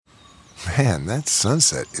Man, that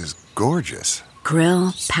sunset is gorgeous.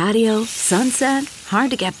 Grill, patio, sunset.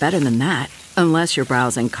 Hard to get better than that. Unless you're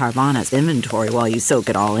browsing Carvana's inventory while you soak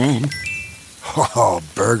it all in. Oh,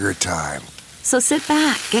 burger time. So sit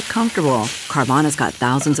back, get comfortable. Carvana's got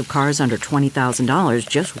thousands of cars under $20,000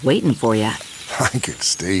 just waiting for you. I could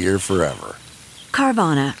stay here forever.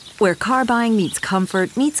 Carvana, where car buying meets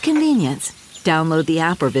comfort meets convenience. Download the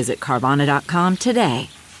app or visit Carvana.com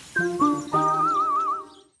today.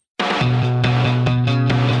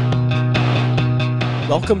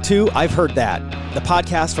 Welcome to I've Heard That, the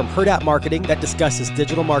podcast from Heard That Marketing that discusses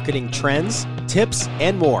digital marketing trends, tips,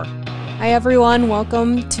 and more. Hi, everyone.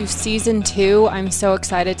 Welcome to Season 2. I'm so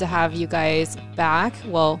excited to have you guys back.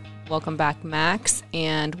 Well, welcome back, Max,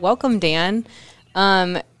 and welcome, Dan.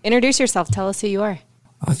 Introduce yourself. Tell us who you are.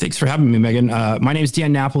 Thanks for having me, Megan. My name is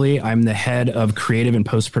Dan Napoli. I'm the head of creative and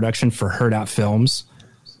post-production for Heard That Films.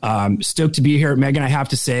 Stoked to be here. Megan, I have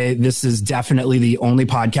to say, this is definitely the only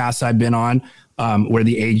podcast I've been on where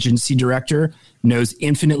the agency director knows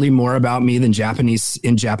infinitely more about me than Japanese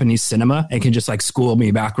cinema and can just like school me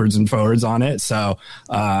backwards and forwards on it. So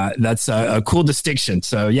that's a cool distinction.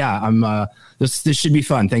 So yeah, this should be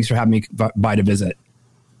fun. Thanks for having me by to visit.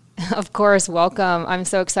 Of course, welcome. I'm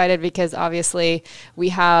so excited because obviously we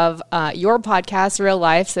have your podcast, Real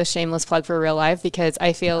Life. So shameless plug for Real Life, because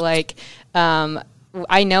I feel like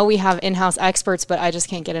I know we have in-house experts, but I just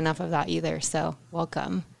can't get enough of that either. So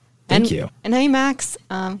welcome. Thank you. And hey, Max,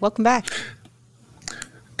 welcome back.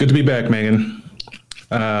 Good to be back, Megan.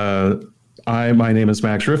 My name is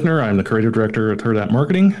Max Riffner. I'm the creative director at Heard That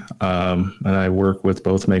Marketing, and I work with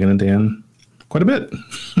both Megan and Dan quite a bit.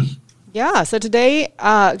 Yeah, so today,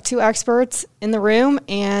 two experts in the room,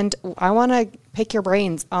 and I want to pick your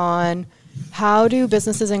brains on how do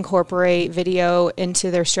businesses incorporate video into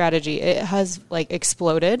their strategy. It has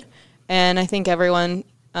exploded, and I think everyone,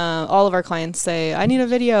 all of our clients say, I need a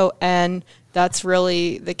video, and that's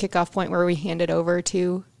really the kickoff point where we hand it over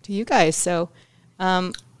to you guys. So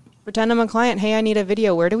pretend I'm a client. Hey, I need a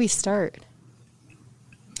video. Where do we start?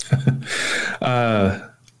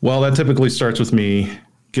 Well, that typically starts with me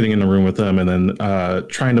getting in the room with them and then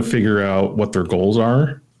trying to figure out what their goals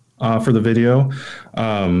are for the video.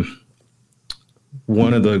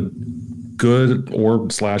 One of the good or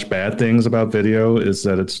 / bad things about video is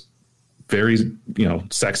that it's very,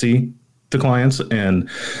 sexy to clients, and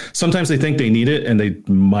sometimes they think they need it and they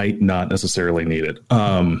might not necessarily need it.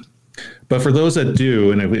 But for those that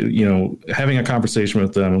do, and having a conversation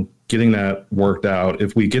with them, getting that worked out,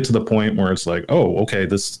 if we get to the point where it's like, oh, okay,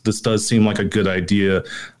 this does seem like a good idea.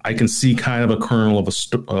 I can see kind of a kernel of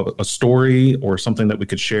a story or something that we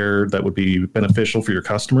could share that would be beneficial for your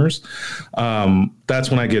customers. That's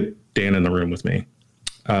when I get Dan in the room with me.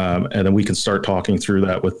 And then we can start talking through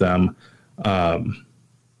that with them.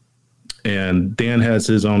 And Dan has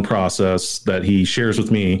his own process that he shares with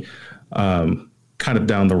me kind of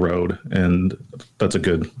down the road. And that's a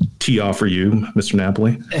good tee off for you, Mr.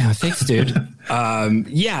 Napoli. Yeah, thanks, dude.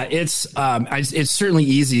 It's certainly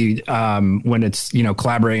easy when it's,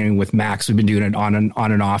 collaborating with Max. We've been doing it on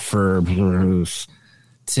and off for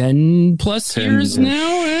 10 plus years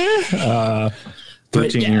now.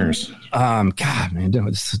 13 years. God, man,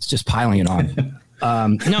 it's just piling it on.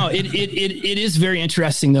 No, it is very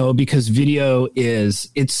interesting though, because video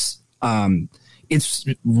it's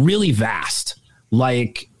really vast.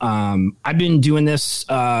 I've been doing this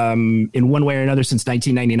in one way or another since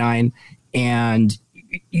 1999. And,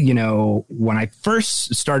 when I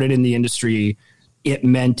first started in the industry, it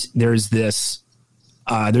meant there's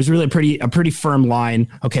really a pretty firm line.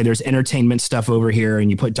 Okay, there's entertainment stuff over here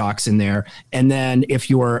and you put docs in there. And then if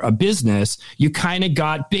you're a business, you kind of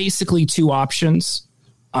got basically two options.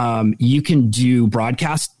 You can do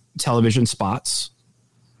broadcast television spots,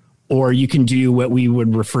 or you can do what we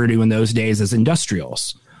would refer to in those days as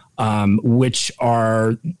industrials, which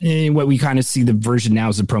are what we kind of see the version now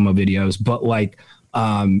as the promo videos. But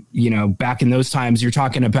back in those times, you're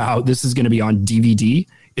talking about this is going to be on DVD.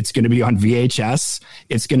 It's going to be on VHS.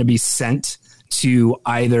 It's going to be sent to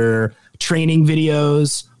either training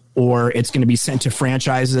videos, or it's going to be sent to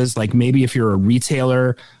franchises. Like maybe if you're a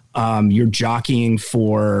retailer, you're jockeying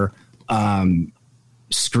for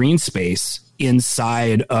screen space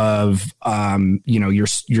inside of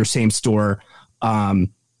your same store.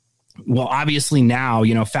 Well, obviously now,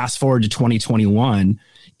 fast forward to 2021,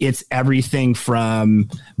 it's everything from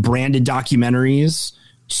branded documentaries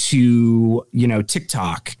to,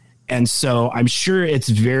 TikTok. And so I'm sure it's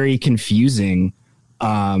very confusing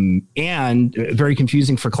and very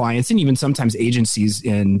confusing for clients and even sometimes agencies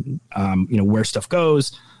in, where stuff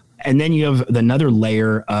goes. And then you have another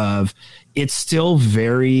layer of it's still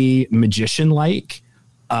very magician-like.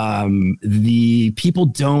 The people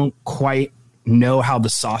don't quite know how the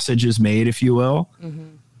sausage is made, if you will. Mm-hmm.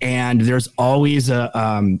 And there's always a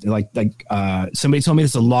somebody told me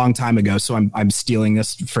this a long time ago, so I'm stealing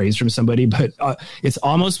this phrase from somebody, but it's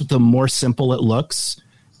almost the more simple it looks,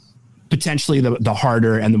 potentially the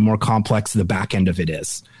harder and the more complex the back end of it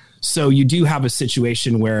is. So you do have a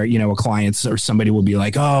situation where, you know, a client or somebody will be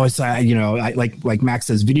like, oh, it's, like Max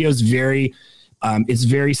says, video is very, it's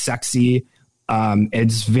very sexy.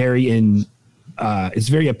 It's very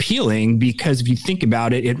appealing because if you think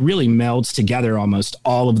about it, it really melds together almost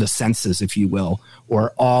all of the senses, if you will,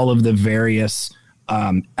 or all of the various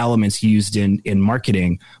elements used in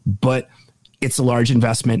marketing. But it's a large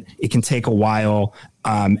investment. It can take a while.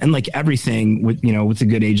 And like everything with a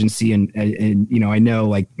good agency and, you know, I know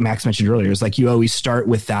like Max mentioned earlier, it's like you always start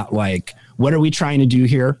with that, like, what are we trying to do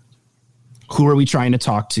here? Who are we trying to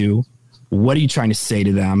talk to? What are you trying to say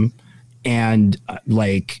to them? And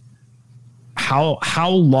like, how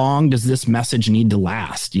long does this message need to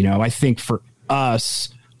last? You know, I think for us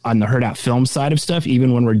on the Hurrdat Film side of stuff,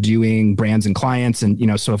 even when we're doing brands and clients and, you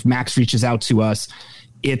know, so if Max reaches out to us,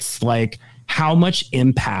 it's like, how much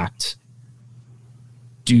impact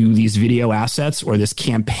do these video assets or this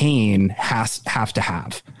campaign have to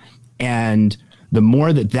have? And the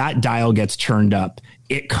more that dial gets turned up,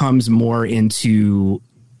 it comes more into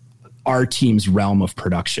our team's realm of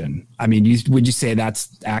production. I mean, would you say that's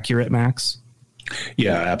accurate, Max?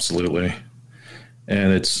 Yeah, absolutely.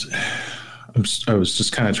 And I was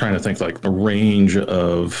just kind of trying to think like the range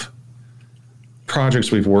of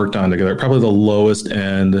projects we've worked on together. Probably the lowest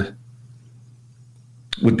end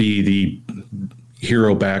would be the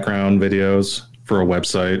hero background videos for a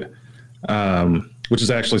website, which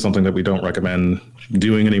is actually something that we don't recommend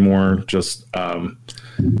doing anymore. Just,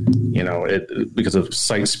 because of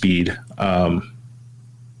site speed.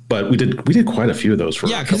 But we did quite a few of those for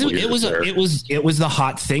a couple of years. It was the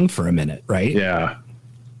hot thing for a minute, right? Yeah.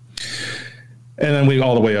 And then we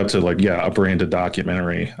all the way up to like, a branded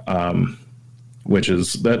documentary, which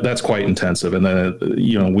is that's quite intensive. And then,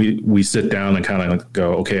 we sit down and kind of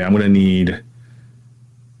go, okay, I'm going to need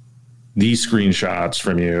these screenshots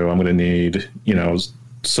from you. I'm going to need,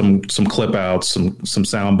 some clip outs, some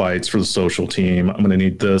sound bites for the social team. I'm going to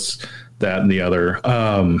need this, that, and the other.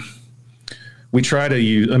 We try to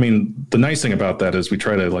use, the nice thing about that is we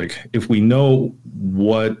try to, like, if we know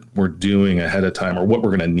what we're doing ahead of time or what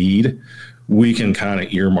we're going to need, we can kind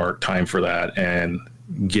of earmark time for that and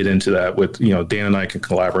get into that with, Dan and I can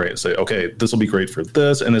collaborate and say, okay, this will be great for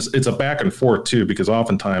this. And it's a back and forth too, because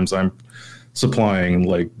oftentimes I'm supplying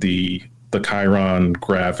like the Chiron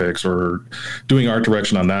graphics or doing art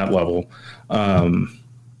direction on that level.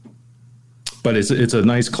 But it's a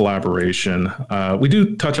nice collaboration. We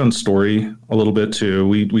do touch on story a little bit too.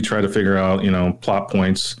 We try to figure out, plot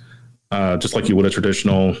points, just like you would a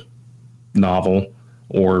traditional novel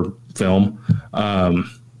or film, a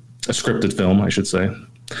scripted film, I should say.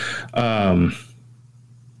 But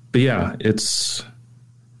yeah, that's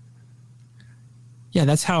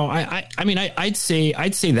how I'd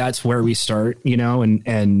say that's where we start,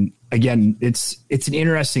 and again, it's an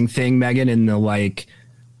interesting thing, Megan, in the like,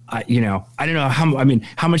 I don't know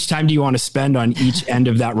how much time do you want to spend on each end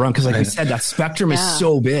of that run? Cause like I said, that spectrum is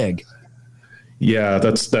so big. Yeah,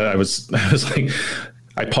 I was like,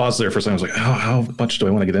 I paused there for a second. I was like, how much do I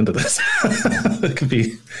want to get into this? It could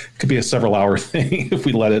be a several hour thing if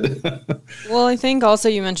we let it. Well, I think also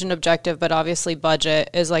you mentioned objective, but obviously budget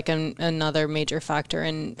is like another major factor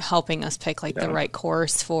in helping us pick the right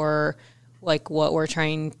course for like what we're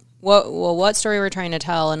trying, what story we're trying to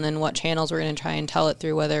tell, and then what channels we're going to try and tell it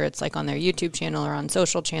through, whether it's like on their YouTube channel or on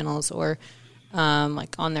social channels or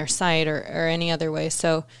like on their site or any other way.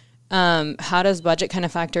 So how does budget kind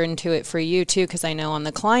of factor into it for you too? Because I know on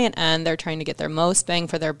the client end, they're trying to get their most bang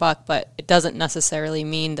for their buck, but it doesn't necessarily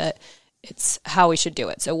mean that it's how we should do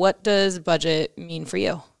it. So what does budget mean for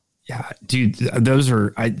you? Yeah, dude, those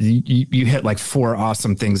are, you hit like four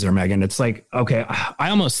awesome things there, Megan. It's like, okay, I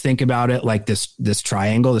almost think about it like this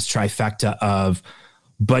triangle, this trifecta of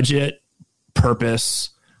budget,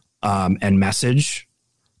 purpose, and message.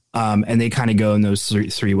 And they kind of go in those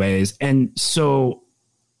three ways. And so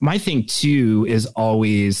my thing too is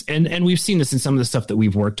always, and we've seen this in some of the stuff that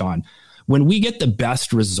we've worked on, when we get the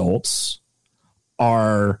best results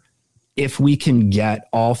are if we can get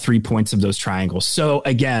all 3 points of those triangles. So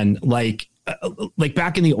again, like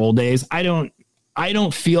back in the old days, I don't I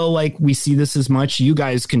don't feel like we see this as much. You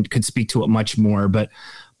guys could speak to it much more, but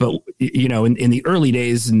you know, in the early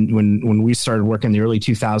days and when we started working in the early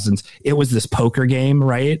 2000s, it was this poker game,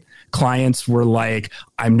 right? Clients were like,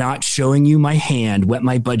 I'm not showing you my hand, what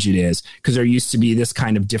my budget is, because there used to be this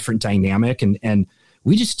kind of different dynamic. And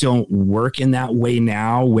we just don't work in that way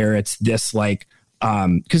now, where it's this like,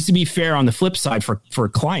 because to be fair, on the flip side for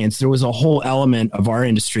clients, there was a whole element of our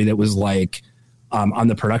industry that was like, on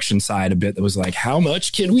the production side a bit, that was like, how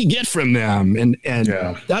much can we get from them? And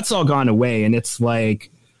that's all gone away. And it's like,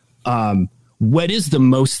 what is the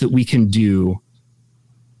most that we can do,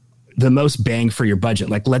 the most bang for your budget?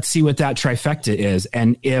 Like, let's see what that trifecta is.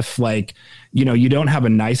 And if, like, you know, you don't have a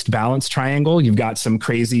nice balanced triangle, you've got some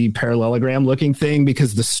crazy parallelogram looking thing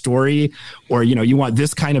because the story, or, you know, you want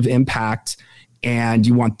this kind of impact and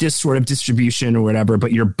you want this sort of distribution or whatever,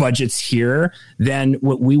 but your budget's here, then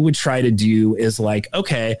what we would try to do is like,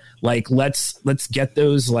 okay, like let's get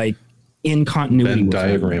those like in continuity. And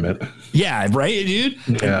diagram it. Yeah, right, dude?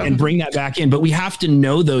 Yeah. And bring that back in. But we have to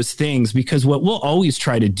know those things, because what we'll always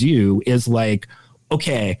try to do is like,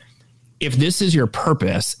 okay, if this is your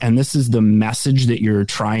purpose and this is the message that you're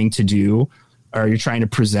trying to do, or you're trying to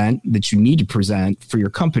present, that you need to present for your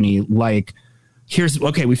company, like,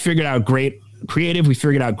 we figured out great creative, we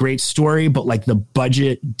figured out great story, but like the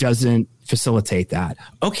budget doesn't facilitate that.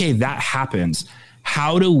 Okay, that happens.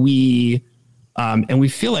 How do we, and we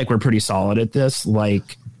feel like we're pretty solid at this,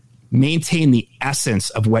 like maintain the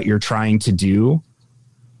essence of what you're trying to do,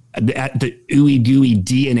 at the ooey gooey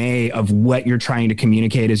DNA of what you're trying to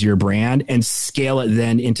communicate as your brand, and scale it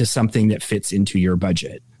then into something that fits into your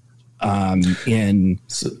budget.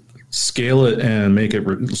 Scale it and make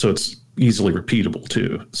it so it's easily repeatable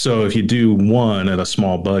too. So if you do one at a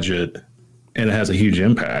small budget and it has a huge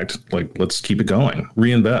impact, like, let's keep it going,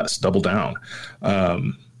 reinvest, double down. I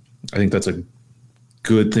think that's a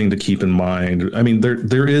good thing to keep in mind. I mean,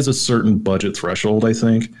 there is a certain budget threshold, I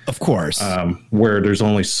think, of course, where there's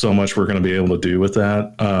only so much we're going to be able to do with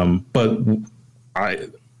that. But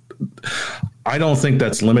I don't think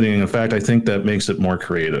that's limiting. In fact, I think that makes it more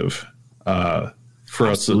creative for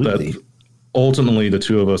Absolutely. us. That ultimately the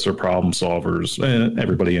two of us are problem solvers, and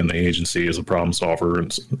everybody in the agency is a problem solver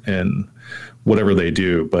and whatever they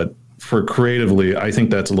do. But for creatively, I think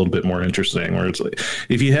that's a little bit more interesting, where it's like,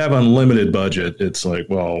 if you have unlimited budget, it's like,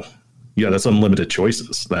 well, yeah, that's unlimited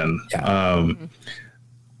choices then. Yeah.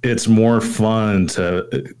 It's more fun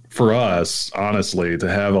for us, honestly, to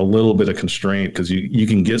have a little bit of constraint, because you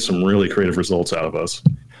can get some really creative results out of us.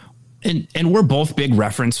 And we're both big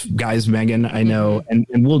reference guys, Megan, I know, and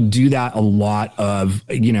we'll do that a lot of,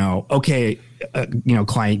 you know, okay, you know,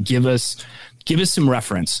 client, give us some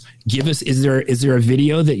reference. Is there a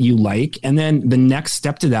video that you like? And then the next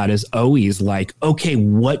step to that is always like, okay,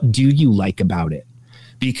 what do you like about it?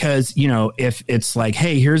 Because, you know, if it's like,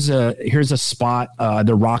 hey, here's a spot,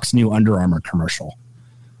 The Rock's new Under Armour commercial.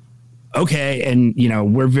 Okay. And, you know,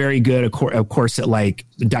 we're very good, of course, at like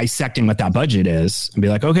dissecting what that budget is and be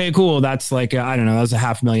like, okay, cool. That's like, I don't know, that's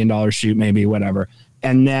 $500,000 shoot, maybe, whatever.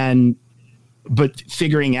 And then, but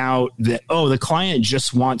figuring out that, oh, the client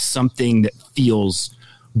just wants something that feels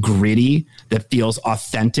gritty, that feels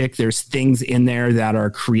authentic. There's things in there that are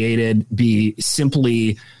created, be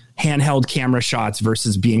simply handheld camera shots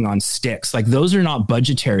versus being on sticks. Like, those are not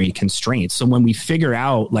budgetary constraints. So when we figure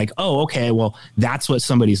out like, oh, okay, well, that's what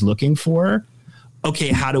somebody's looking for. Okay,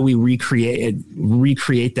 how do we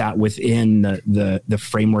recreate that within the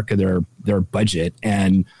framework of their budget?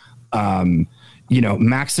 And, you know,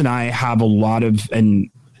 Max and I have a lot of,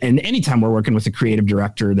 and anytime we're working with a creative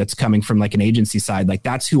director that's coming from like an agency side, like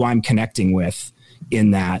that's who I'm connecting with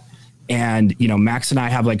in that. And, you know, Max and I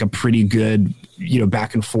have like a pretty good, you know,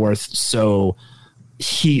 back and forth. So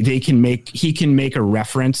he can make a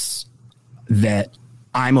reference that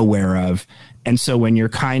I'm aware of. And so when you're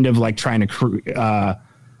kind of like trying to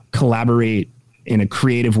collaborate in a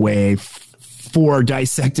creative way for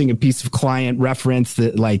dissecting a piece of client reference,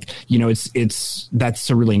 that, like, you know, that's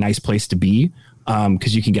a really nice place to be,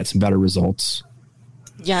 because you can get some better results.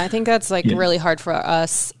 Yeah, I think that's like really hard for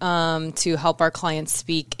us to help our clients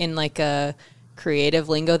speak in like a creative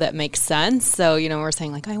lingo that makes sense. So, you know, we're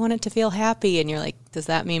saying like, I want it to feel happy. And you're like, does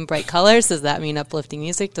that mean bright colors? Does that mean uplifting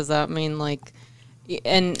music? Does that mean like,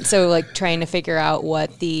 and so like trying to figure out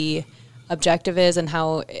what the objective is and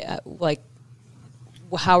how we're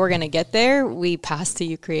going to get there, we pass to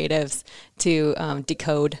you creatives to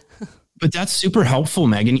decode. But that's super helpful,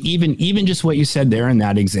 Megan. Even just what you said there in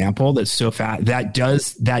that example, that's so fat. That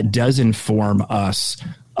does inform us.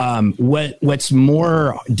 What's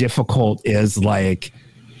more difficult is like,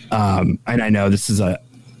 and I know this is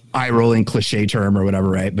eye-rolling cliche term or whatever,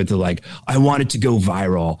 right? But they're like, I want it to go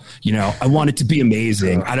viral. You know, I want it to be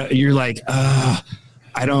amazing. You're like,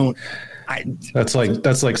 That's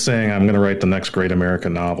like saying I'm going to write the next great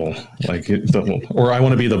American novel, or I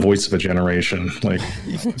want to be the voice of a generation. Like,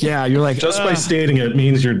 yeah, you're like, just by stating it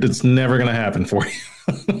means it's never going to happen for you.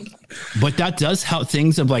 But that does help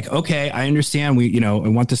things of like, okay, I understand. I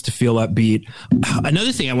want this to feel upbeat.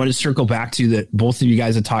 Another thing I want to circle back to that both of you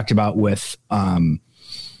guys have talked about with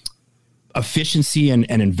efficiency and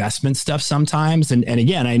investment stuff sometimes. And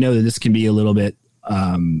again, I know that this can be a little bit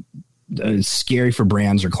scary for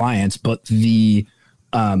brands or clients, but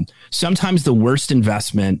sometimes the worst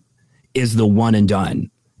investment is the one and done,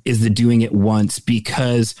 is the doing it once,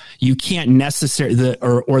 because you can't necessarily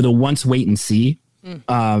or the once wait and see.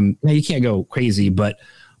 Now you can't go crazy, but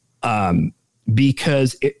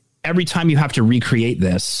because every time you have to recreate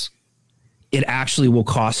this, it actually will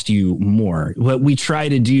cost you more. What we try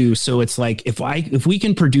to do, so it's like if we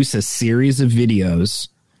can produce a series of videos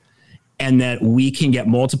and that we can get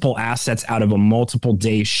multiple assets out of a multiple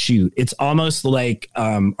day shoot, it's almost like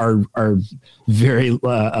our very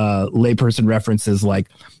layperson references, like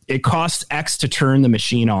it costs X to turn the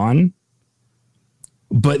machine on.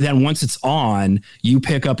 But then once it's on, you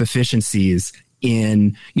pick up efficiencies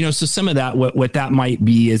in, so some of that, what that might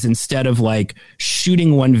be is instead of like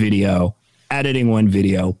shooting one video, editing one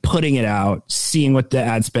video, putting it out, seeing what the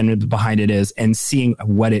ad spend behind it is and seeing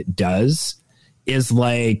what it does, is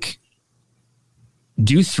like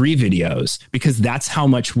do 3 videos, because that's how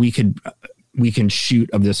much we can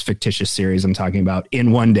shoot of this fictitious series I'm talking about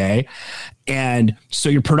in one day. And so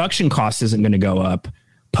your production cost isn't going to go up.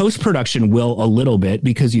 Post-production will a little bit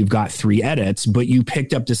because you've got 3 edits, but you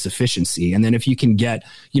picked up this efficiency. And then if you can get,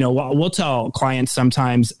 we'll tell clients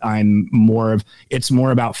sometimes it's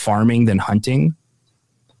more about farming than hunting.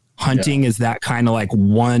 Hunting is that kind of like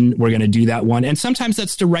one, we're going to do that one. And sometimes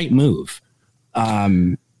that's the right move.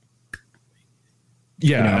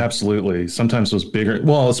 Absolutely. Sometimes those bigger,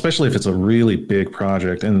 especially if it's a really big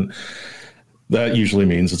project, and that usually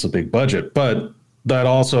means it's a big budget, but that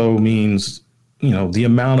also means, the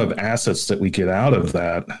amount of assets that we get out of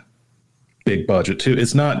that big budget too.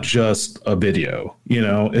 It's not just a video,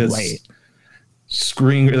 it's right.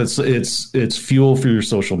 Screen. It's fuel for your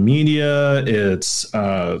social media. It's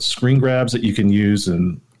screen grabs that you can use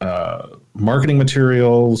in marketing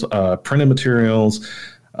materials, printed materials,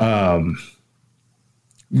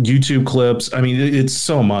 YouTube clips. I mean, it's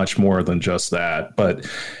so much more than just that, but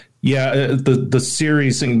yeah, the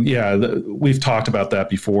series thing. Yeah, we've talked about that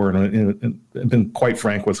before, and I've been quite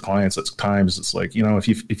frank with clients at times. It's like, if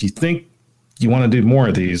you think you want to do more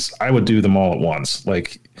of these, I would do them all at once.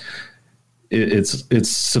 Like it's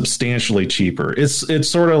substantially cheaper. It's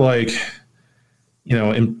sort of like,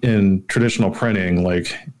 in traditional printing,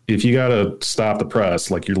 like if you got to stop the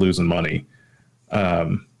press, like you're losing money.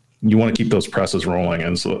 You want to keep those presses rolling,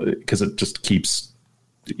 and so because it just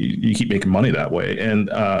you keep making money that way. And,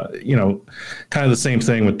 kind of the same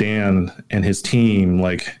thing with Dan and his team.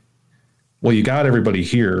 Like, well, you got everybody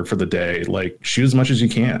here for the day, like shoot as much as you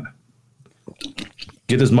can,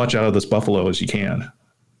 get as much out of this buffalo as you can.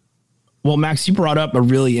 Well, Max, you brought up a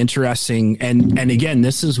really interesting, and again,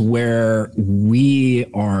 this is where we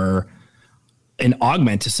are an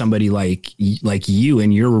augment to somebody like you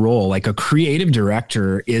in your role. Like a creative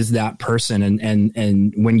director is that person.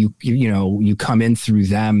 And when you come in through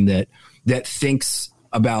them that thinks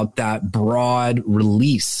about that broad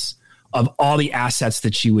release of all the assets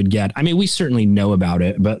that you would get. I mean, we certainly know about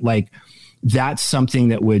it, but like that's something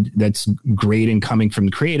that's great in coming from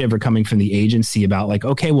the creative or coming from the agency about like,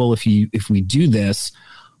 okay, well, if we do this,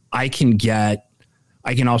 I can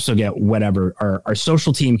also get whatever. Our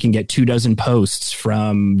social team can get 24 posts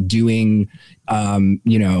from doing,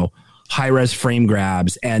 high-res frame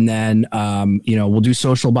grabs. And then, we'll do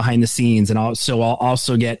social behind the scenes. And I'll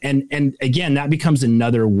also get, and again, that becomes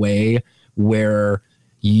another way where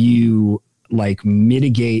you like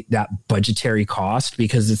mitigate that budgetary cost,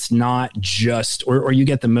 because it's not just, or you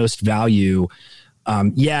get the most value.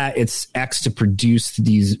 It's X to produce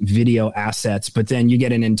these video assets, but then you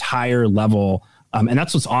get an entire level. And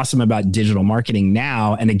that's what's awesome about digital marketing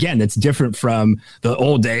now. And again, it's different from the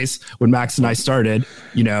old days when Max and I started.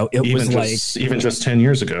 Even just 10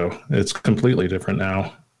 years ago, it's completely different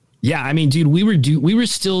now. Yeah, I mean, dude, we were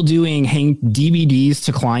still doing DVDs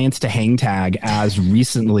to clients to hang tag as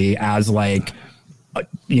recently as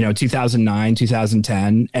 2009,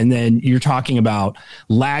 2010. And then you're talking about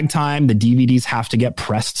lag time. The DVDs have to get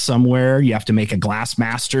pressed somewhere. You have to make a glass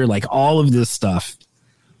master, like all of this stuff.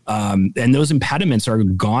 And those impediments are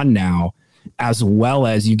gone now. as well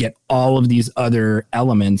as you get all of these other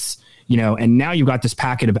elements, and now you've got this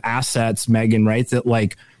packet of assets, Megan, right? That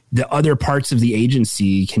like the other parts of the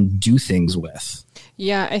agency can do things with.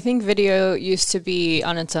 Yeah, I think video used to be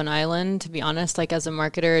on its own island, to be honest. Like as a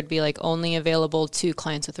marketer, it'd be like only available to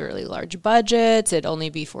clients with really large budgets. It'd only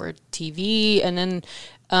be for TV. And then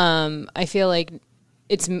I feel like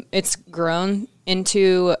it's grown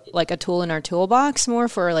into like a tool in our toolbox more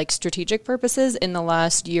for like strategic purposes in the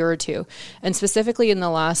last year or two. And specifically in the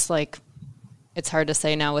last, like, it's hard to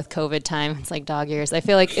say now with COVID time. It's like dog years. I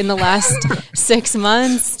feel like in the last 6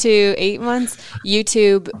 months to 8 months,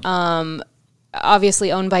 YouTube,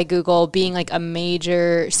 obviously owned by Google, being like a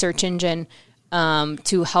major search engine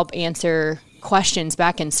to help answer questions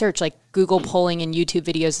back in search, like Google polling in YouTube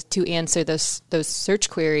videos to answer those search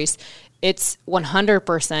queries. It's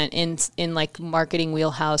 100% in like marketing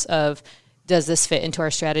wheelhouse of, does this fit into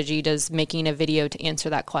our strategy? Does making a video to answer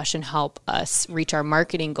that question help us reach our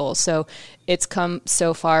marketing goals? So it's come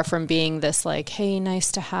so far from being this like, hey,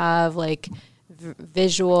 nice to have, like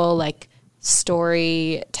visual, like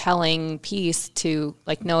storytelling piece to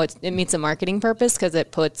like, no, it meets a marketing purpose because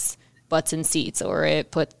it puts butts in seats, or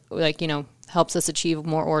it put like, helps us achieve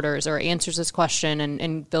more orders, or answers this question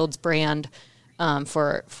and builds brand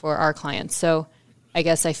for our clients. So I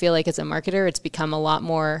guess I feel like as a marketer, it's become a lot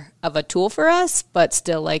more of a tool for us, but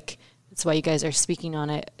still like, that's why you guys are speaking on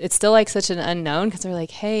it. It's still like such an unknown because they're like,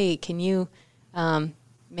 hey, can you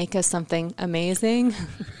make us something amazing?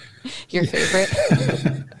 Your favorite?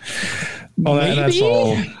 Well,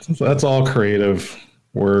 that's all creative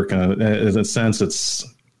work. In a sense, it's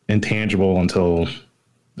intangible until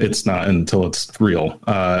it's real.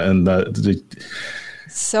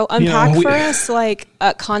 So unpack for us, like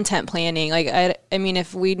content planning. Like, I mean,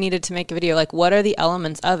 if we needed to make a video, like what are the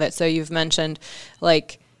elements of it? So you've mentioned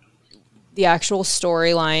like the actual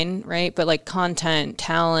storyline, right? But like content,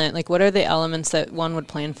 talent, like what are the elements that one would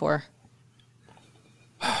plan for?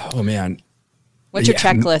 Oh man. What's your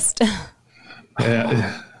checklist?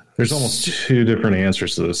 Yeah, there's almost two different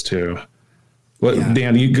answers to this too.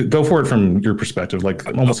 Dan, you go for it from your perspective, like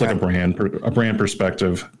almost like a brand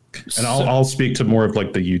perspective, and I'll speak to more of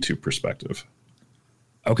like the YouTube perspective.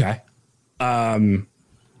 Okay.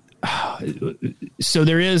 So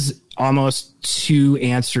there is almost two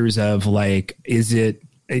answers of like, is it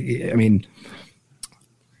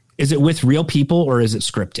with real people or is it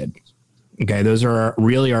scripted? Okay, those are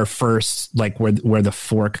really our first, like where the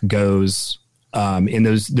fork goes in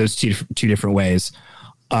those two different ways.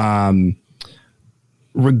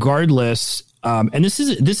 Regardless, and this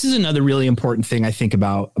is another really important thing I think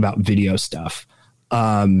about video stuff.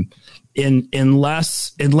 Unless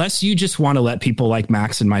you just want to let people like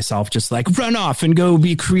Max and myself just like run off and go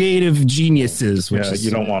be creative geniuses,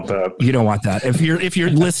 you don't want that. You don't want that. If you're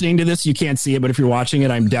listening to this, you can't see it, but if you're watching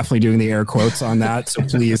it, I'm definitely doing the air quotes on that. So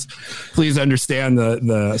please understand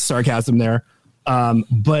the sarcasm there.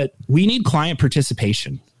 But we need client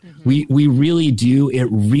participation. Mm-hmm. We really do. It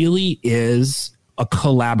really is a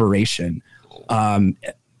collaboration,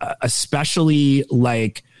 especially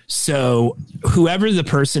like, so whoever the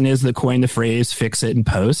person is that coined the phrase fix it in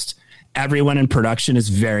post, everyone in production is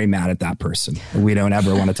very mad at that person. We don't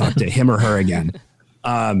ever want to talk to him or her again.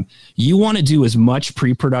 You want to do as much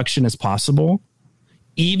pre-production as possible,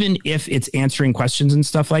 even if it's answering questions and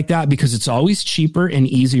stuff like that, because it's always cheaper and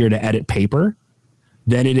easier to edit paper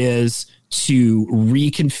than it is to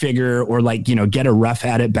reconfigure or like, get a rough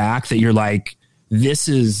edit back that you're like, this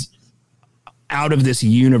is out of this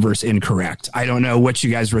universe incorrect. I don't know what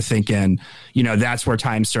you guys were thinking. That's where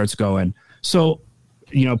time starts going. So,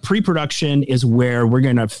 pre-production is where we're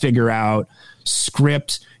going to figure out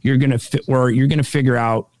script. You're going to figure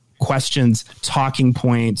out questions, talking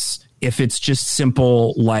points. If it's just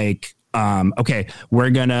simple, like, let's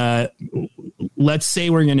say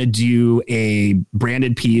we're going to do a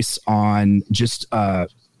branded piece on just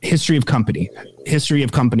history of company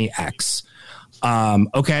X. We're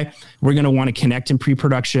going to want to connect in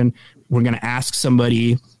pre-production. We're going to ask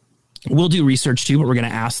somebody, we'll do research too, but we're going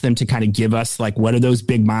to ask them to kind of give us like, what are those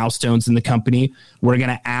big milestones in the company? We're going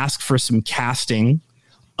to ask for some casting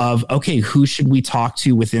of, who should we talk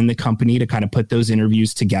to within the company to kind of put those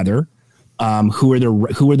interviews together? Who are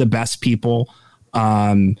the best people?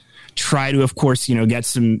 Try to, of course, get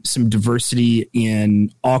some diversity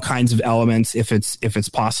in all kinds of elements if it's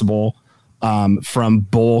possible, from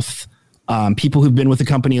both people who've been with the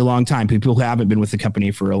company a long time, people who haven't been with the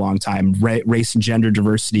company for a long time, race and gender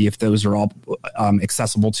diversity, if those are all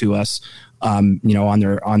accessible to us, on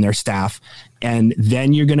their staff. And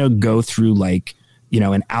then you're going to go through like,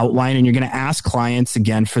 an outline, and you're going to ask clients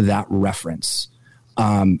again for that reference.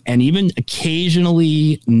 And even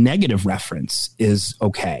occasionally negative reference is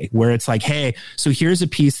okay, where it's like, hey, so here's a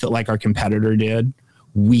piece that like our competitor did.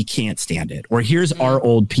 We can't stand it. Or here's our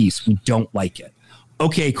old piece. We don't like it.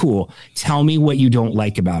 Okay, cool. Tell me what you don't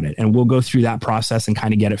like about it. And we'll go through that process and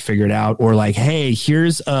kind of get it figured out. Or like, hey,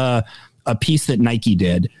 here's a piece that Nike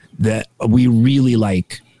did that we really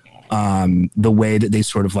like, the way that they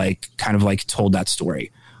sort of like, kind of like told that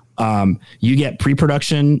story. You get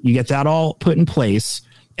pre-production, you get that all put in place,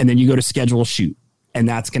 and then you go to schedule shoot. And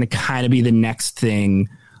that's going to kind of be the next thing.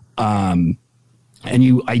 And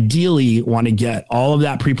you ideally want to get all of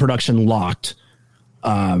that pre-production locked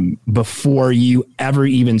before you ever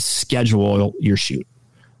even schedule your shoot.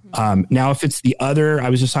 Now, if it's the other,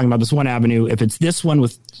 I was just talking about this one avenue. If it's this one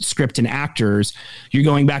with script and actors, you're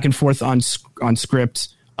going back and forth on script.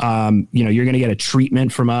 You're going to get a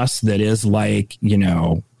treatment from us that is like,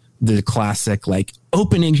 the classic, like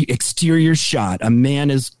opening exterior shot. A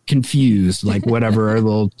man is confused, like whatever our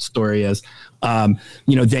little story is. Then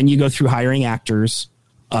you go through hiring actors,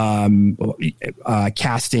 casting,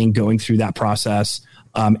 going through that process,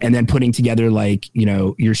 and then putting together like,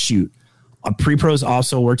 your shoot. Pre-pros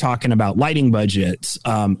also, we're talking about lighting budgets,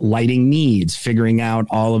 lighting needs, figuring out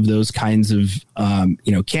all of those kinds of,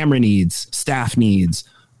 camera needs, staff needs,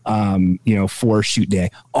 for shoot day,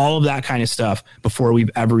 all of that kind of stuff before we've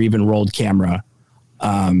ever even rolled camera.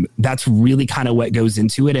 That's really kind of what goes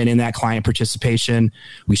into it. And in that client participation,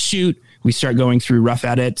 we shoot, we start going through rough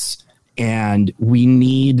edits, and we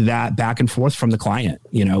need that back and forth from the client.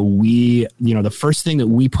 The first thing that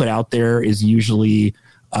we put out there is usually,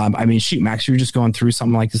 shoot, Max, you were just going through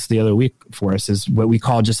something like this the other week for us, is what we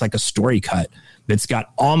call just like a story cut that's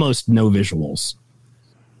got almost no visuals.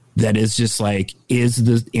 That is just like, is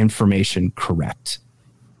the information correct?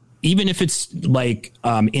 Even if it's like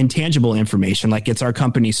intangible information, like it's our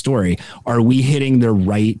company story, are we hitting the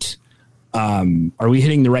right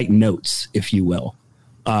notes, if you will?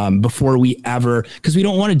 Before we ever, because we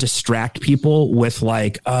don't want to distract people with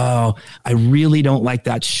like, oh, I really don't like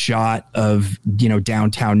that shot of,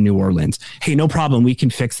 downtown New Orleans. Hey, no problem. We can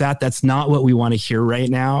fix that. That's not what we want to hear right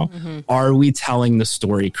now. Mm-hmm. Are we telling the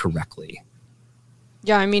story correctly?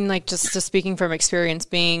 Yeah. Just speaking from experience,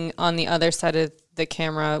 being on the other side of the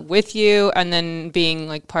camera with you, and then being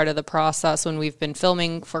like part of the process when we've been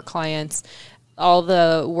filming for clients, all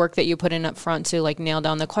the work that you put in up front to like nail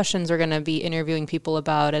down the questions we're going to be interviewing people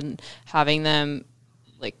about, and having them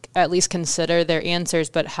like at least consider their answers,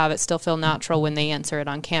 but have it still feel natural when they answer it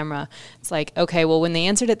on camera. It's like, okay, well, when they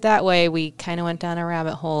answered it that way, we kind of went down a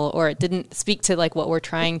rabbit hole, or it didn't speak to like what we're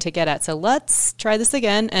trying to get at. So let's try this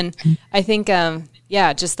again. And I think,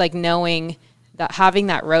 just like knowing that, having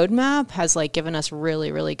that roadmap has like given us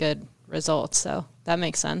really, really good results. So that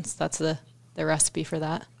makes sense. That's the recipe for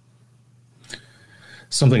that.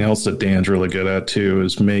 Something else that Dan's really good at too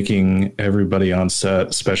is making everybody on set,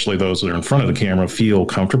 especially those that are in front of the camera, feel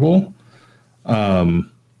comfortable.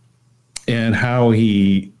 And how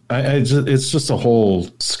it's just a whole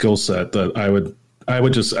skill set that I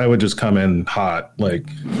would just come in hot, like,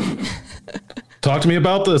 talk to me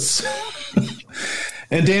about this.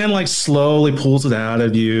 And Dan like slowly pulls it out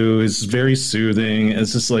of you. It's very soothing.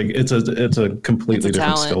 It's just like it's a completely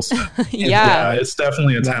different skill set. Yeah, it's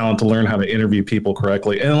definitely a talent to learn how to interview people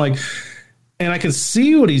correctly. And I can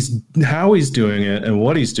see how he's doing it and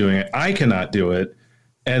what he's doing it. I cannot do it.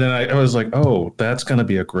 And then I was like, oh, that's going to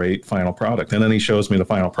be a great final product. And then he shows me the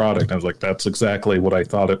final product. I was like, that's exactly what I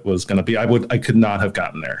thought it was going to be. I could not have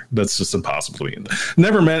gotten there. That's just impossible to me.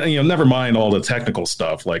 Never mind all the technical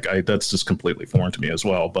stuff. Like that's just completely foreign to me as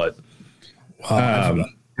well. But I've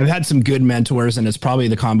had some good mentors, and it's probably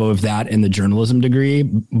the combo of that and the journalism degree.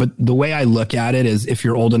 But the way I look at it is, if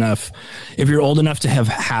you're old enough to have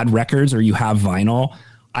had records, or you have vinyl,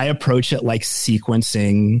 I approach it like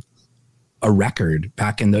sequencing a record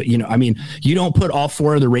back in the, you don't put all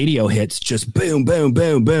four of the radio hits just boom, boom,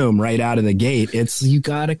 boom, boom right out of the gate. You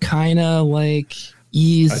gotta kind of like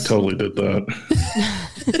ease. I totally did that.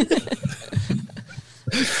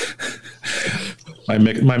 My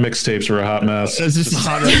mixtapes were a hot mess. It's just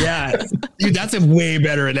hot. Yeah. Dude, that's a way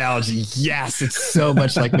better analogy. Yes. It's so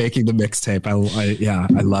much like making the mixtape. I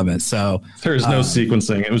love it. So there's no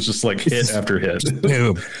sequencing. It was just like hit after hit.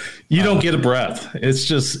 Boom. You don't get a breath. It's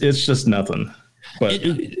just nothing. But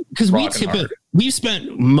because we've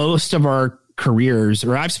spent most of our careers,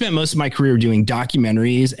 or I've spent most of my career doing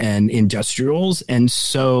documentaries and industrials. And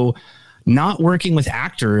so not working with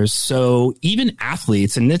actors. So even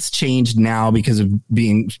athletes, and it's changed now because of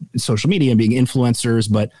being social media and being influencers,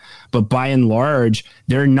 but by and large,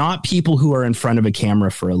 they're not people who are in front of a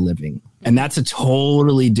camera for a living. And that's a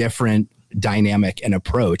totally different dynamic and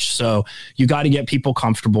approach. So you got to get people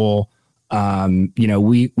comfortable.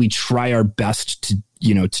 We try our best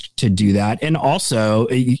to do that. And also,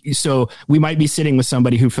 so we might be sitting with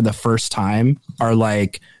somebody who for the first time are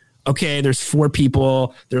like, okay, there's 4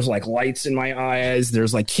 people, there's like lights in my eyes,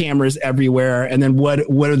 there's like cameras everywhere. And then what is,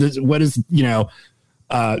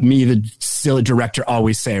 me, the still director,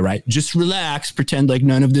 always say, right? Just relax, pretend like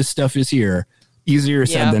none of this stuff is here. Easier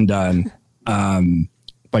said than done.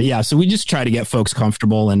 But yeah, so we just try to get folks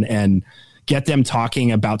comfortable and get them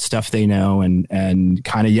talking about stuff they know and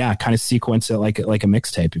kind of sequence it like a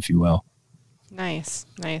mixtape, if you will. Nice.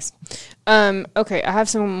 Okay, I have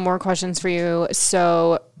some more questions for you.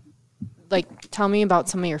 So, tell me about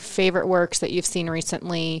some of your favorite works that you've seen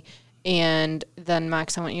recently, and then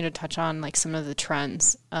Max, I want you to touch on some of the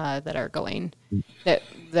trends that are going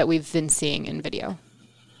that we've been seeing in video.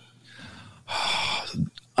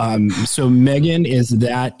 So Megan, is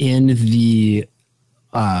that in the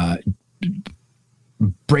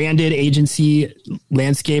branded agency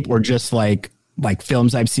landscape or just like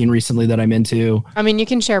films I've seen recently that I'm into? I mean, you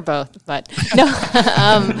can share both, but no,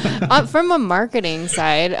 from a marketing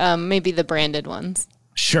side, maybe the branded ones.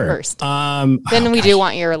 Sure. First. Then we do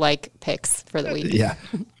want your picks for the week. Yeah.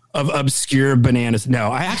 Of obscure bananas.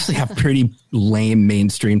 No, I actually have pretty lame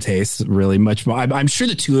mainstream tastes, really much more. I'm sure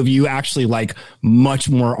the two of you actually like much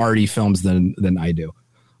more arty films than I do.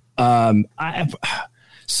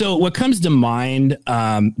 So what comes to mind,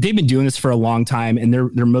 they've been doing this for a long time, and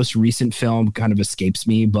their most recent film kind of escapes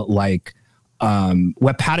me, but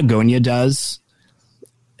what Patagonia does,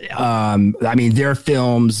 their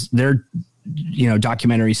films, their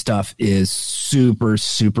documentary stuff is super,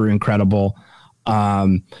 super incredible.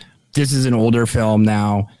 This is an older film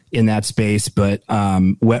now in that space, but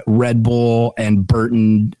what Red Bull and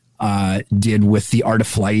Burton did with The Art of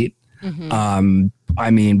Flight, took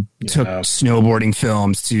snowboarding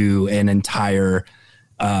films to an entire,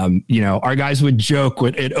 our guys would joke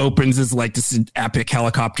when it opens as this epic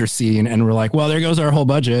helicopter scene, and we're like, well, there goes our whole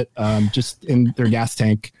budget, just in their gas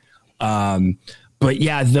tank. But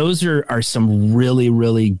yeah, those are some really,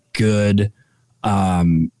 really good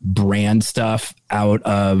brand stuff out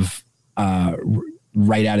of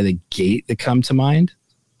right out of the gate that come to mind.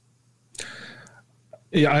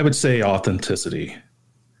 Yeah, I would say authenticity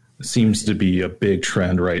seems to be a big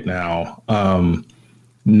trend right now.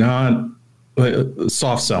 Not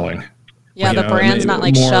soft selling. Yeah, the brand's not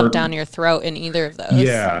more shoved down your throat in either of those.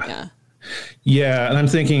 Yeah. And I'm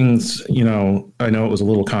thinking, I know it was a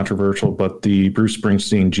little controversial, but the Bruce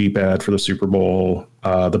Springsteen Jeep ad for the Super Bowl,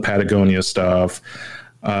 the Patagonia stuff,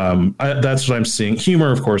 that's what I'm seeing.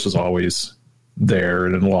 Humor, of course, is always there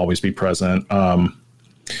and it will always be present. But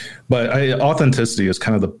authenticity is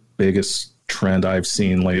kind of the biggest trend I've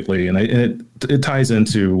seen lately. And it ties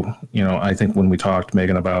into, I think when we talked,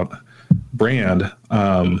 Megan, about brand,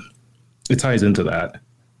 it ties into that.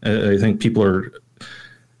 I think people are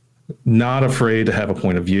not afraid to have a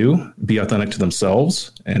point of view, be authentic to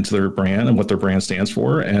themselves and to their brand and what their brand stands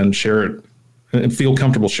for, and share it and feel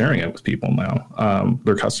comfortable sharing it with people now,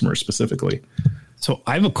 their customers specifically. So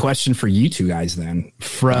I have a question for you two guys then.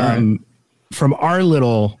 From our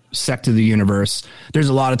little sect of the universe, there's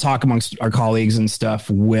a lot of talk amongst our colleagues and stuff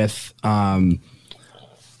with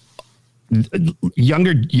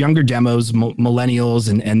younger demos, millennials,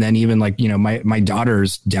 and then even my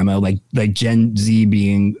daughter's demo, like Gen Z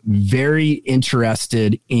being very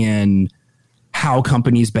interested in how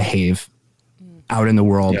companies behave out in the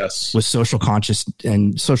world with social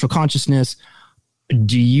consciousness.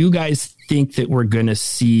 Do you guys think that we're going to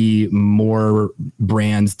see more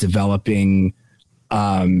brands developing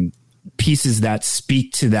pieces that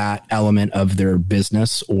speak to that element of their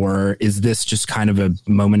business, or is this just kind of a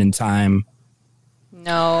moment in time?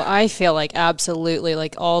 No, I feel absolutely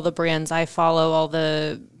all the brands I follow, all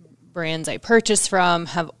the brands I purchase from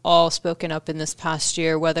have all spoken up in this past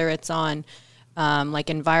year, whether it's on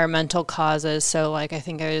environmental causes. So I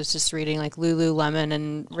think I was just reading Lululemon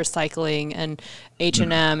and recycling, and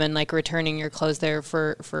H&M and returning your clothes there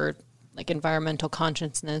for environmental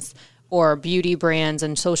consciousness, or beauty brands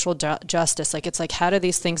and social justice. It's how do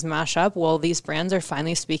these things mash up? Well, these brands are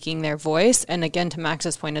finally speaking their voice. And again, to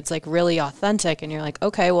Max's point, it's really authentic. And you're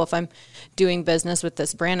okay, well, if I'm doing business with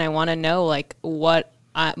this brand, I want to know what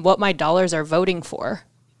my dollars are voting for.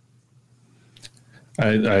 I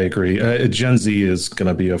agree. Gen Z is going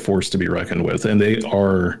to be a force to be reckoned with, and they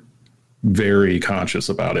are very conscious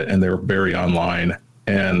about it, and they're very online,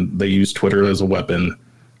 and they use Twitter as a weapon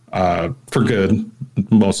for good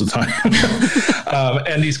most of the time.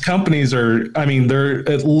 And these companies they're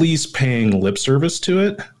at least paying lip service to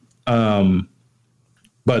it.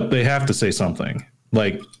 but they have to say something.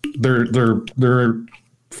 Like they're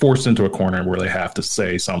forced into a corner where they have to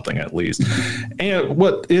say something at least. And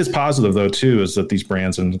what is positive though too is that these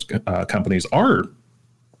brands and companies are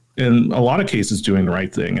in a lot of cases doing the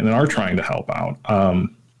right thing and are trying to help out.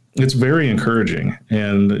 It's very encouraging,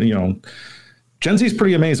 and Gen Z is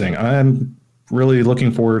pretty amazing. I'm really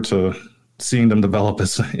looking forward to seeing them develop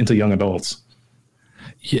into young adults.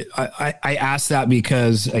 Yeah, I asked that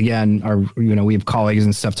because, again, we have colleagues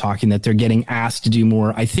and stuff talking that they're getting asked to do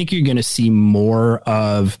more. I think you're going to see more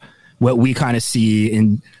of what we kind of see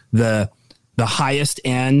in the highest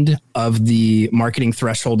end of the marketing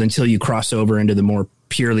threshold until you cross over into the more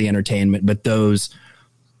purely entertainment. But those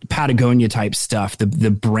Patagonia type stuff,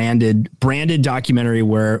 the branded documentary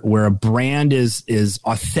where a brand is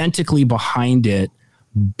authentically behind it,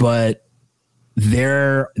 but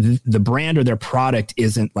the brand or their product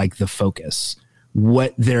isn't like the focus.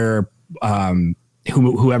 What their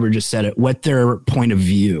whoever just said it, what their point of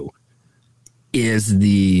view is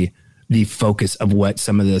the focus of what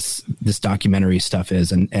some of this documentary stuff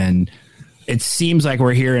is, and it seems like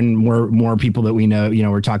we're hearing more people that we know.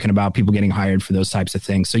 We're talking about people getting hired for those types of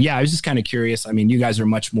things. So yeah, I was just kind of curious. I mean, you guys are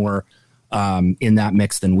much more in that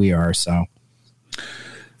mix than we are. So.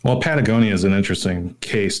 Well, Patagonia is an interesting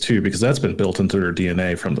case too, because that's been built into their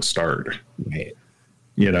DNA from the start. Right.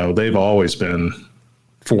 They've always been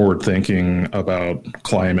forward thinking about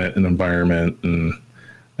climate and environment, and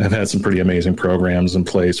have had some pretty amazing programs in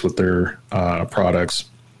place with their products.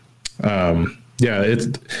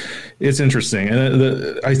 It's interesting.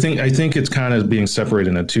 And I think it's kind of being separated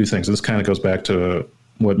into two things. This kind of goes back to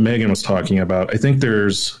what Megan was talking about. I think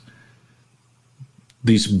there's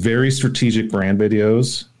these very strategic brand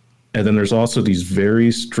videos, and then there's also these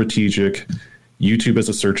very strategic YouTube as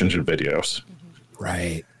a search engine videos.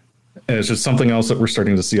 Right. And it's just something else that we're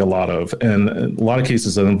starting to see a lot of. And in a lot of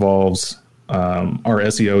cases that involves our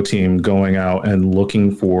SEO team going out and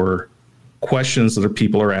looking for questions that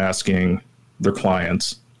people are asking their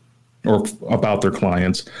clients or about their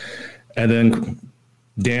clients. And then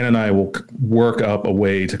Dan and I will work up a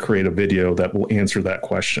way to create a video that will answer that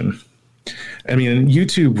question. I mean,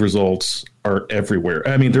 YouTube results are everywhere.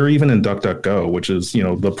 I mean, they're even in DuckDuckGo, which is,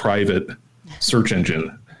 the private search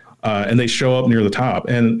engine. And they show up near the top,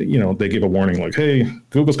 and, they give a warning like, hey,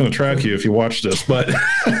 Google's going to track you if you watch this. But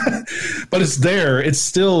but it's there. It's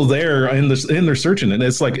still there in their search engine.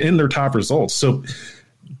 It's like in their top results. So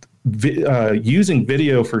using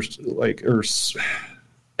video for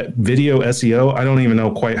video SEO, I don't even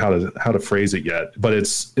know quite how to phrase it yet. But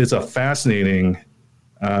it's a fascinating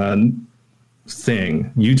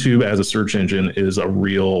thing. YouTube as a search engine is a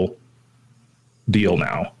real deal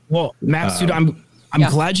now. Well, Masood, I'm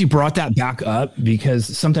glad you brought that back up,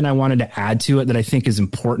 because something I wanted to add to it that I think is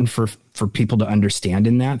important for people to understand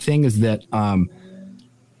in that thing is that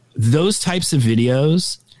those types of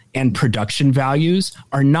videos and production values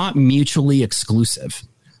are not mutually exclusive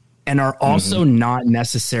and are also not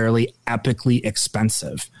necessarily epically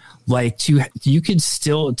expensive. Like you could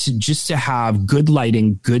still to have good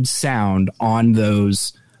lighting, good sound on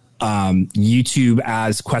those YouTube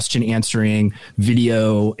as question answering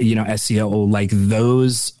video, SEO, like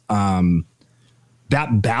those,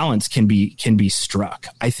 that balance can be struck.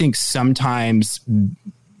 I think sometimes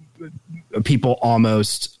people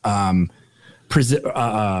almost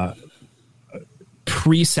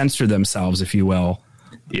pre-censor themselves, if you will,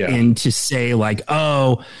 and to say like,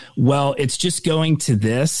 oh, well, it's just going to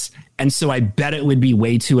this. And so I bet it would be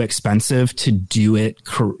way too expensive to do it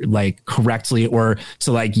correctly or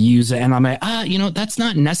to use it. And I'm like, that's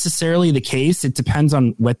not necessarily the case. It depends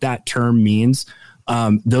on what that term means.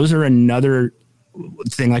 Those are another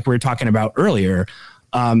thing like we were talking about earlier.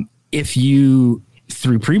 If you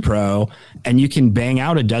through pre-pro and you can bang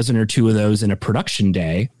out a dozen or two of those in a production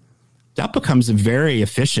day, that becomes a very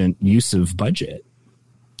efficient use of budget.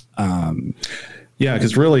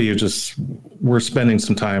 Because really we're spending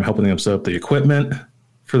some time helping them set up the equipment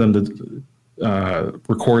for them to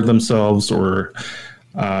record themselves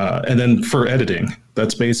and then for editing,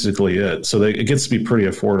 that's basically it. So it gets to be pretty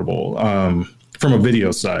affordable from a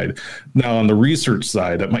video side. Now on the research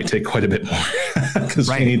side, that might take quite a bit more because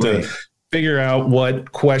we need to figure out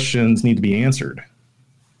what questions need to be answered.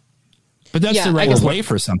 But that's the right way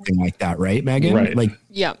for something like that, right, Megan? Right.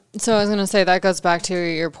 So I was going to say that goes back to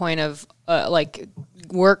your point of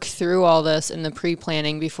work through all this in the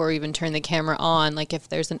pre-planning before we even turn the camera on. Like if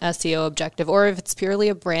there's an SEO objective or if it's purely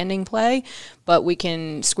a branding play, but we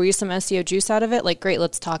can squeeze some SEO juice out of it. Like, great,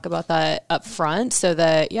 let's talk about that up front so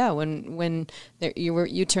that, when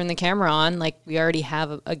you turn the camera on, like we already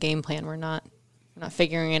have a game plan. We're not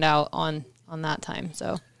figuring it out on on that time.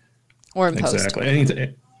 So, or in post.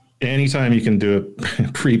 Exactly. Anytime you can do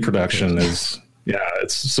it pre-production is,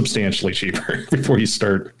 it's substantially cheaper before you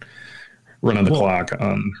start running the clock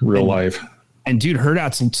on real life. And dude,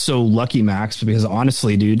 Hurrdat's so lucky, Max, because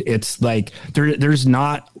honestly, dude, it's like there's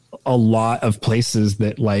not a lot of places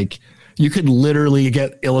that like you could literally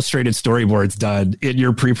get illustrated storyboards done in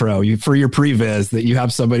your pre-pro for your previs that you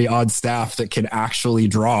have somebody on staff that can actually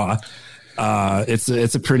draw. It's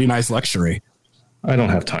a pretty nice luxury. I don't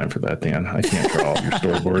have time for that, Dan. I can't draw all your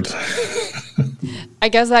storyboards. I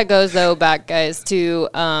guess that goes though back, guys, to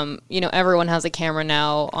everyone has a camera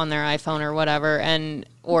now on their iPhone or whatever,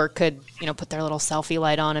 or could put their little selfie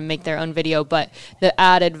light on and make their own video. But the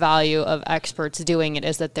added value of experts doing it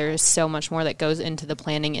is that there's so much more that goes into the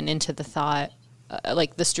planning and into the thought,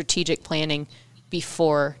 like the strategic planning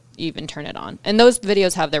before you even turn it on. And those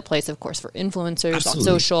videos have their place, of course, for influencers. Absolutely.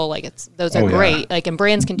 On social. Like those are great. Like, and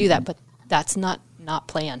brands can do that, but that's not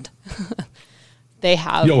planned. They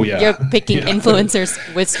have, you're picking influencers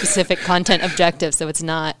with specific content objectives. So it's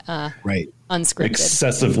not unscripted.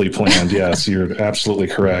 Excessively planned. Yes, you're absolutely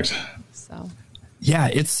correct. So, yeah,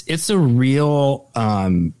 it's a real,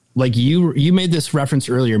 like you made this reference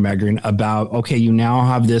earlier, Megan, about, okay, you now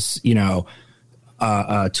have this, tool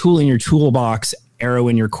in your toolbox, arrow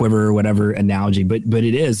in your quiver, or whatever analogy, but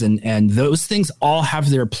it is. And those things all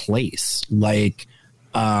have their place. Like,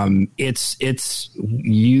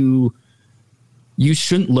 you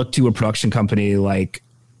shouldn't look to a production company like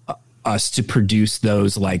us to produce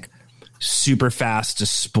those like super fast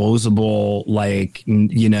disposable, like,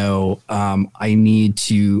 I need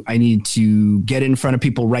to get in front of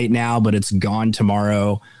people right now, but it's gone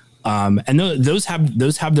tomorrow. And those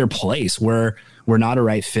have their place where we're not a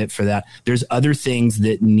right fit for that. There's other things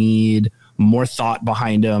that need more thought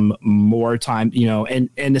behind them, more time,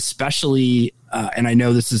 and especially, and I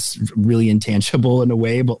know this is really intangible in a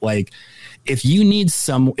way, but like, if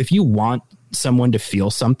you want someone to feel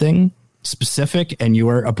something specific and you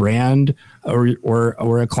are a brand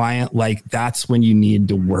or a client, like that's when you need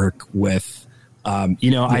to work with, I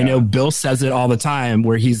know Bill says it all the time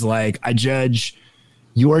where he's like,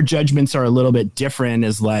 your judgments are a little bit different,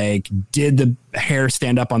 is like, did the hair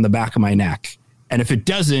stand up on the back of my neck? And if it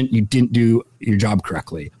doesn't, you didn't do your job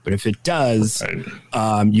correctly. But if it does,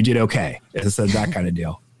 you did okay. It's that kind of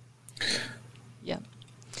deal. Yeah.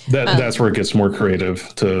 That's where it gets more creative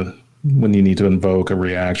when you need to invoke a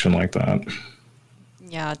reaction like that.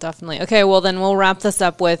 Yeah, definitely. Okay, well then we'll wrap this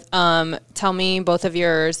up with tell me both of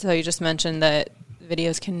yours. So you just mentioned that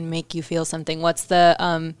videos can make you feel something. What's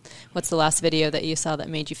the last video that you saw that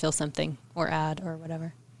made you feel something, or ad or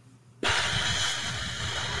whatever?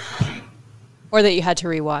 Or that you had to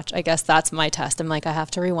rewatch. I guess that's my test. I'm like, I have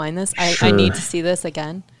to rewind this. Sure. I need to see this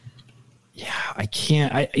again. Yeah, I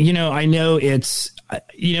can't. I know it's,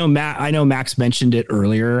 Matt, I know Max mentioned it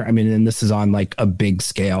earlier. I mean, and this is on like a big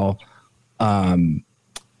scale. The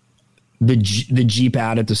Jeep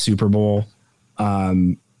ad at the Super Bowl.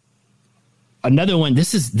 Another one.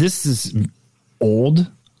 This is old.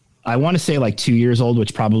 I want to say like 2 years old,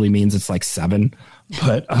 which probably means it's like 7.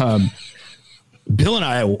 But Bill and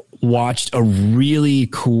I watched a really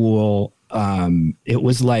cool. It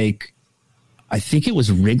was like, I think it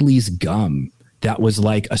was Wrigley's gum. That was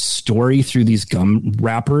like a story through these gum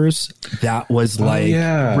wrappers. That was like,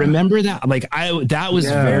 remember that? Like that was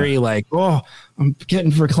very like, oh, I'm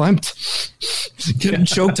getting verklempt, getting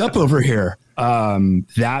choked up over here.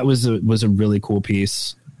 That was a really cool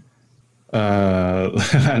piece.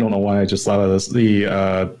 I don't know why I just thought of this.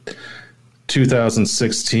 The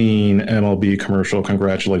 2016 MLB commercial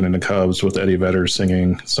congratulating the Cubs with Eddie Vedder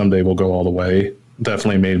singing "Someday We'll Go All the Way"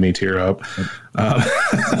 definitely made me tear up.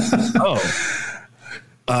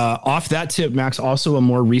 Off that tip, Max, also a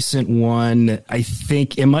more recent one. I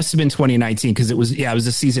think it must have been 2019 because it was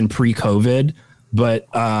a season pre-COVID. But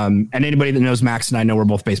and anybody that knows Max and I know we're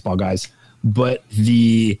both baseball guys. But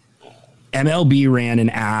the MLB ran an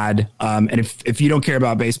ad, and if you don't care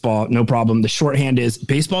about baseball, no problem. The shorthand is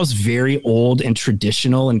baseball is very old and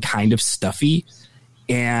traditional and kind of stuffy.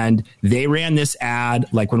 And they ran this ad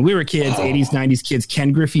like when we were kids, 80s, 90s kids.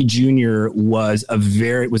 Ken Griffey Jr. was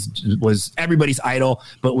was everybody's idol,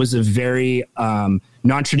 but was a very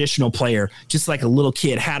non-traditional player, just like a little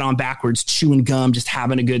kid, hat on backwards, chewing gum, just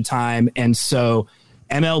having a good time. And so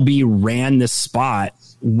MLB ran this spot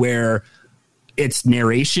where it's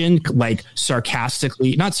narration, like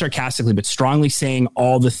not sarcastically, but strongly saying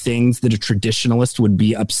all the things that a traditionalist would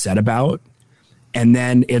be upset about. And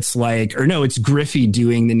then it's like, or no, it's Griffey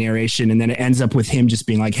doing the narration. And then it ends up with him just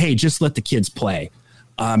being like, hey, just let the kids play.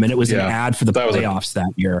 And it was an ad for the playoffs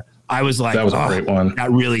that year. I was like, that was a great one.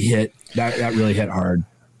 That really hit. That really hit hard.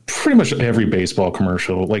 Pretty much every baseball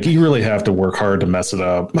commercial. Like, you really have to work hard to mess it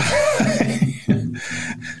up.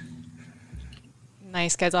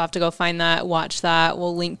 Nice, guys. I'll have to go find that, watch that.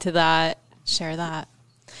 We'll link to that, share that.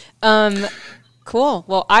 Cool.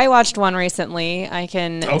 Well, I watched one recently I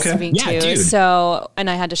can speak to. Dude. So, and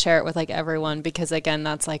I had to share it with like everyone because again,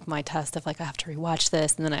 that's like my test of like, I have to rewatch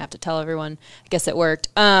this and then I have to tell everyone. I guess it worked.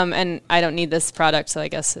 And I don't need this product, so I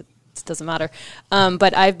guess it doesn't matter.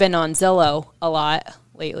 But I've been on Zillow a lot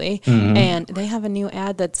lately and they have a new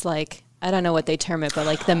ad that's like, I don't know what they term it, but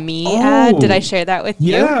like the me ad. Did I share that with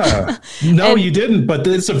you? Yeah. No, you didn't, but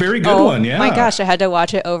it's a very good one. Yeah. My gosh, I had to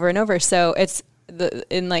watch it over and over. So it's the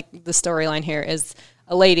storyline here is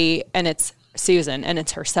a lady and it's Susan and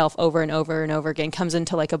it's herself over and over and over again, comes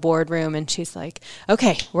into like a boardroom and she's like,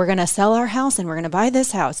 okay, we're going to sell our house and we're going to buy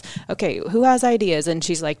this house. Okay. Who has ideas? And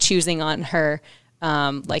she's like choosing on her,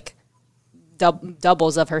 like,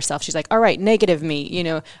 doubles of herself. She's like, all right, negative me, you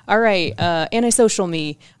know, all right, antisocial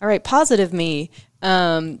me, all right, positive me.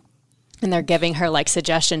 And they're giving her like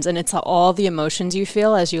suggestions and it's all the emotions you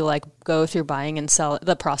feel as you like go through buying and sell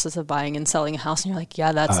the process of buying and selling a house. And you're like,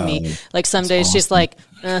 yeah, that's me. Like some days awesome. she's like,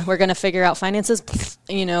 we're going to figure out finances,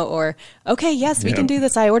 you know, or okay, yes, we can do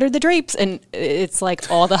this. I ordered the drapes. And it's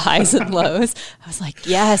like all the highs and lows. I was like,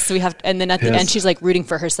 yes, we have. And then at the end, she's like rooting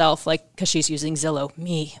for herself, like, cause she's using Zillow,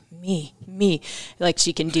 me, like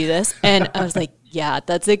she can do this. And I was like, yeah,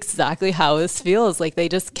 that's exactly how this feels. Like they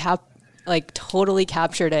just totally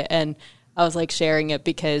captured it. And I was like sharing it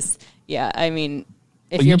because, yeah, I mean,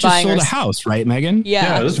 if you're buying sold a house, right, Megan?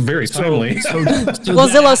 Yeah, this is very timely. Well,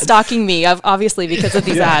 Zillow's stalking me, obviously, because of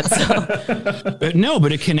these ads. So.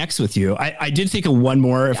 But it connects with you. I did think of one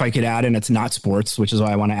more if I could add, and it's not sports, which is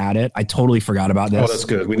why I want to add it. I totally forgot about this. Oh, that's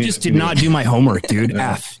good. We just did not do my homework, dude.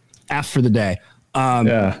 F for the day.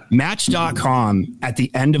 Match.com at the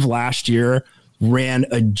end of last year ran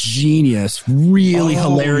a genius, really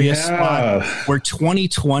hilarious spot where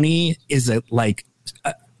 2020 is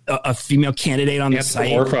a female candidate on the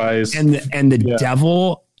site, and the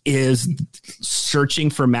devil is searching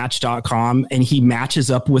for Match.com, and he matches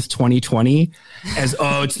up with 2020 as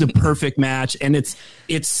it's the perfect match, and it's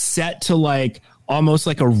set to like almost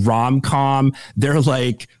like a rom-com. They're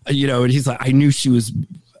like, you know, and he's like, I knew she was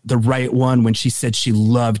the right one when she said she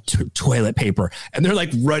loved toilet paper, and they're like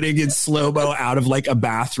running in slow-mo out of like a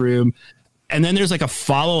bathroom. And then there's like a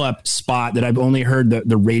follow-up spot that I've only heard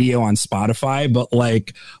the radio on Spotify, but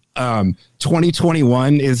like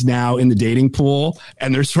 2021 is now in the dating pool,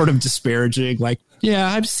 and they're sort of disparaging, like,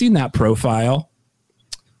 yeah, I've seen that profile.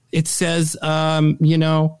 It says, pretty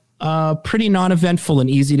non-eventful and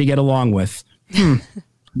easy to get along with.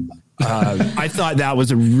 I thought that was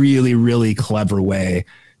a really, really clever way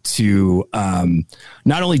to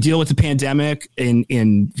not only deal with the pandemic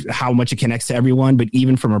in how much it connects to everyone, but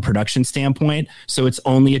even from a production standpoint. So it's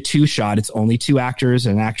only a 2-shot. It's only 2 actors,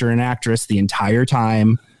 an actor and actress the entire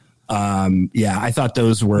time. I thought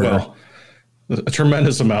those were a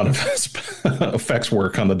tremendous amount of effects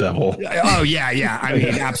work on the devil. Oh yeah. I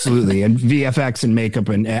mean, absolutely. And VFX and makeup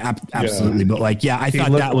and absolutely. But like, yeah, I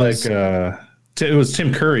thought that was like, it was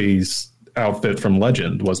Tim Curry's outfit from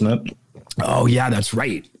Legend, wasn't it? Oh yeah, that's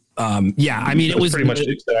right. I mean, it was pretty much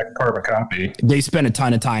the exact carbon copy. They spent a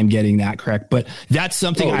ton of time getting that correct, but that's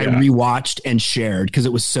something I rewatched and shared because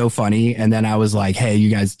it was so funny. And then I was like, hey,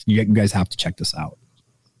 you guys have to check this out.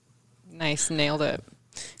 Nice. Nailed it.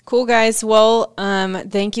 Cool, guys. Well,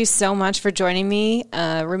 thank you so much for joining me.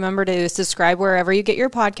 Remember to subscribe wherever you get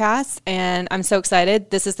your podcasts. And I'm so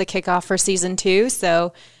excited. This is the kickoff for season 2.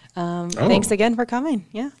 So thanks again for coming.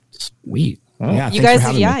 Yeah. Sweet. Oh. Yeah, you guys,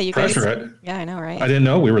 Pressure it. Yeah, I know, right? I didn't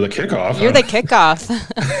know we were the kickoff. You're the kickoff.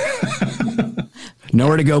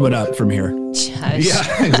 Nowhere to go but up from here. Shush.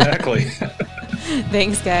 Yeah, exactly.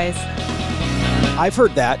 Thanks, guys. I've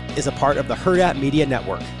Heard That is a part of the Hurrdat Media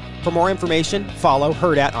Network. For more information, follow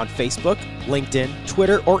Hurrdat on Facebook, LinkedIn,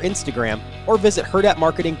 Twitter, or Instagram, or visit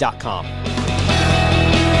hurrdatmarketing.com. A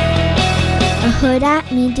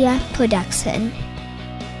Hurrdat Media Production.